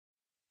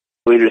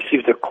We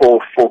received a call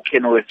for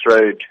Kenilworth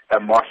Road, a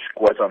mosque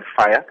was on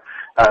fire.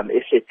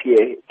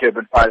 SAPA,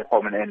 Durban Fire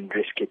Department and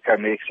rescue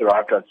paramedics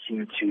arrived on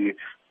scene to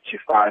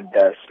find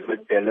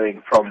smoke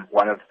billowing from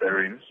one of the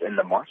rooms in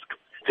the mosque.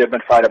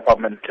 Durban Fire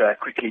Department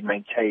quickly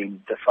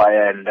maintained the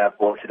fire and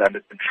brought it under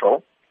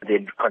control,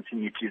 then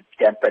continued to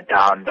damper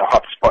down the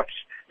hot spots.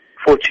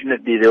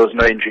 Fortunately, there was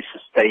no injury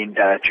sustained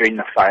during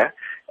the fire,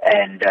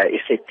 and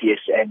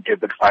SAPS and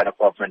Durban Fire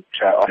Department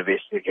are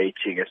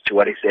investigating as to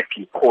what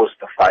exactly caused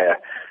the fire.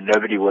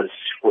 Nobody was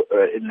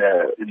in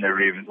the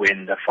room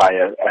when the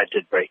fire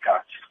did break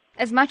out.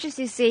 As much as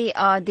you say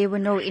there were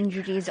no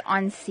injuries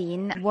on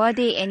scene, were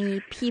there any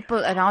people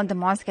around the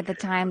mosque at the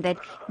time that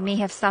may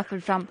have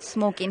suffered from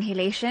smoke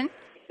inhalation?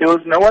 There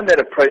was no one that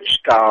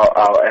approached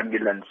our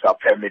ambulance, our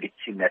paramedic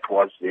team that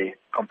was there,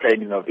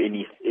 complaining of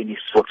any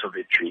sort of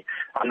injury.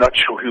 I'm not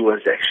sure who was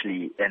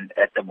actually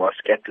at the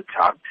mosque at the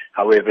time.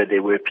 However,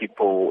 there were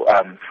people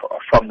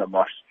from the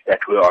mosque that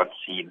were on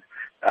scene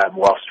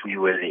whilst we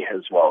were there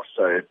as well.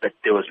 But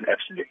there was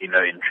absolutely no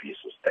injuries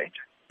sustained.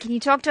 Can you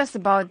talk to us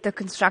about the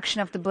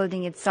construction of the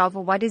building itself,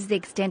 or what is the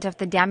extent of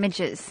the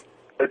damages?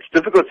 It's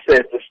difficult to say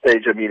at this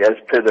stage. I mean, as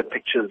per the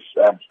pictures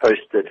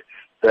posted,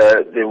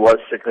 there was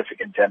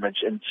significant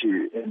damage in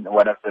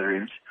one of the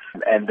rooms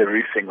and the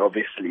roofing,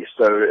 obviously.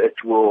 So it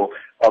will,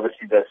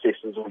 obviously, the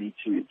assessors will need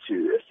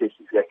to assess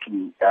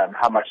exactly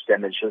how much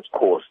damage is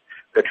caused.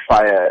 But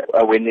fire,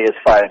 when there's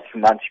fire, it's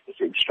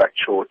 90%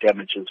 structural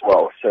damage as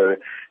well. So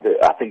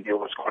I think there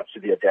was quite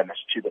severe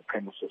damage to the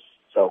premises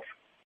itself.